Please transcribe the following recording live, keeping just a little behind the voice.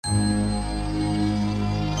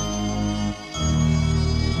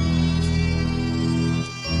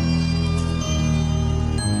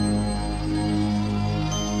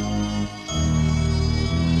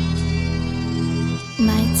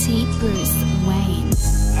T. Bruce Wayne.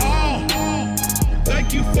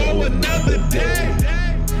 Thank you for another day.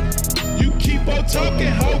 You keep on talking,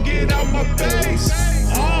 ho, get out my face.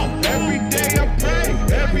 Every day I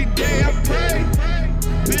pray, every day I pray.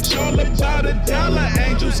 Bitch, all about a dollar,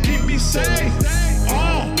 angels keep me safe.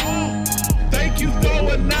 Thank you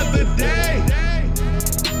for another day.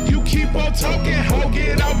 You keep on talking, ho,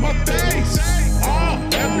 get out my face.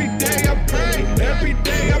 Every day I pray, every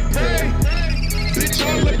day I pray. Bitch,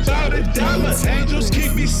 all about a dollar, angels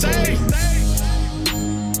keep me safe.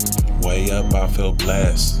 Way up, I feel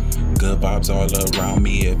blessed. Good vibes all around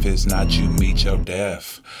me. If it's not you, meet your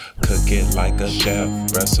death. Cook it like a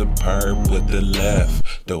chef. Breast superb with the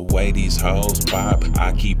left. The way these hoes pop,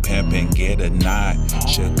 I keep pimping, get a knot.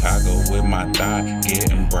 Chicago with my thigh,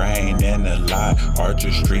 getting brain in a lot.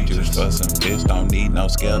 Archer Street just for some fish, don't need no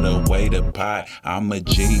scale to weigh the pot. I'm a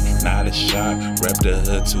G, not a shot. Rep the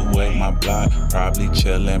hood to weigh my block. Probably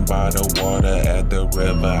chillin' by the water at the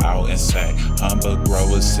river out in Sac. Humble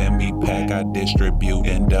growers send me pack, I distribute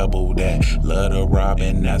and double that. Love to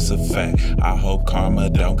robbin', that's a fact. I hope karma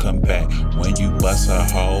don't come back. When you bust a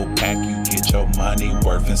whole pack, you get your money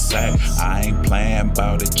worth in sack. I ain't playin'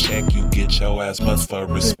 about a check, you get your ass bust for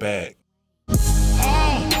respect.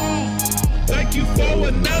 Thank you for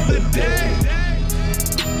another day.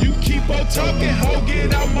 You keep on talking, ho,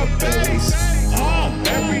 get out my face.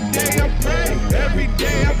 Every day I pray, every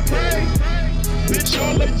day I pray. Bitch,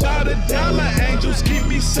 all about a dollar, angels keep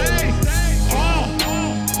me safe.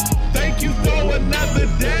 Thank you for another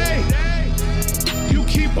day. You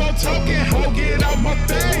keep on talking, ho, get out my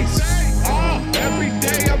face. Every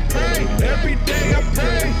day I pray, every day I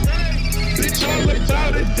pray. Bitch, all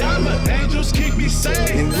about a dollar, angels keep me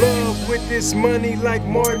safe. In love with this money like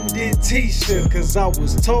Martin did Tisha. Cause I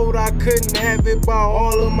was told I couldn't have it by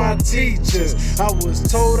all of my teachers. I was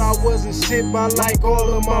told I wasn't shit by like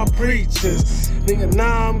all of my preachers. Nigga,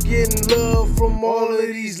 now I'm getting love from all of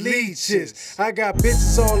these leeches. I got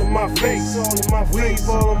bitches all in my face, weave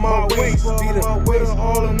all in my waist, beat her with her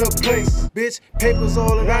all in the place. Bitch, papers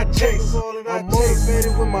all that I chase. I'm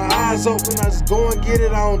motivated with my eyes open. I just go and get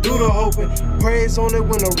it, I don't do the hoping. Praise on it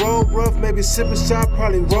when the road rough, maybe sip a shot,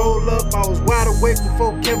 probably roll up. I was wide awake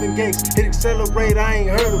before Kevin Gates hit accelerate, I ain't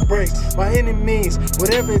heard of brakes. By any means,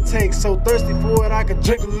 whatever it takes, so thirsty for it I could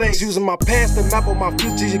drink the lakes. Using my past to map on my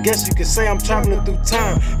future, I guess you could say I'm traveling through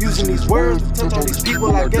time. Using these words to touch all these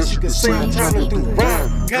people, I guess you could say I'm traveling through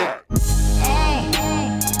rhyme. God.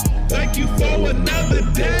 Thank you for another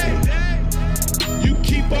day. You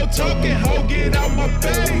keep on talking, ho, get out my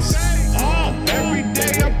face. Every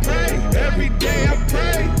day I pray, every day I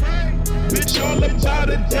pray. Bitch, all about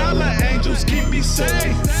a dollar, angels keep me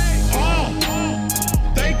safe.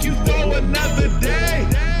 Thank you for another day.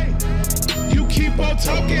 You keep on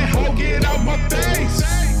talking, ho, get out my face.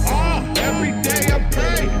 Every day I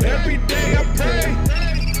pray, every day I pray.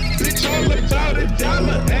 Bitch, all about a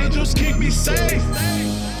dollar, angels keep me safe.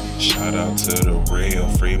 Shout out to the real,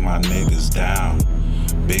 free my niggas down.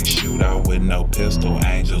 Big shootout with no pistol,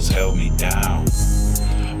 angels held me down.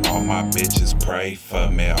 All my bitches pray for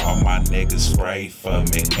me, all my niggas pray for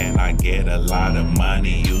me. Can I get a lot of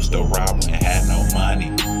money? Used to rob when had no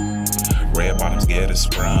money. Red bottoms get it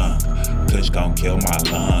sprung. Kush gon' kill my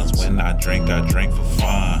lungs. When I drink for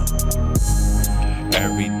fun.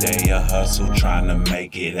 Every day a hustle trying to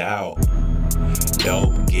make it out.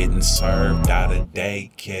 Dope getting served out of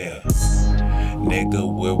daycare.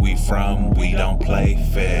 Nigga, where we from, we don't play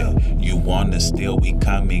fair. You wanna steal, we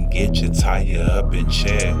come and get you, tie you up and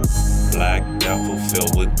check. Black duffel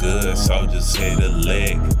filled with goods, soldiers hit a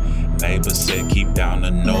lick. Neighbor said keep down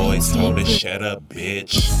the noise, told her shut up,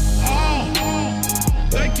 bitch.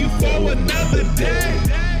 Thank you for another day.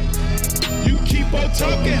 You keep on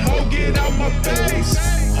talking, ho, get out my face.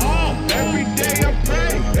 Every day I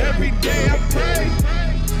pray, every day I pray.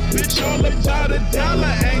 Bitch, all about a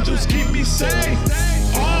dollar, angels keep me safe.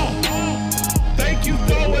 Thank you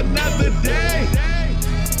for another day.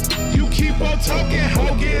 You keep on talking,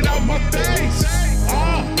 ho, get out my face.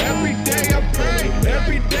 Every day I pray,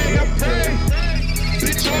 every day I pray.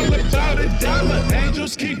 Bitch, all about a dollar,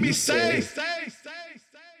 angels keep me safe.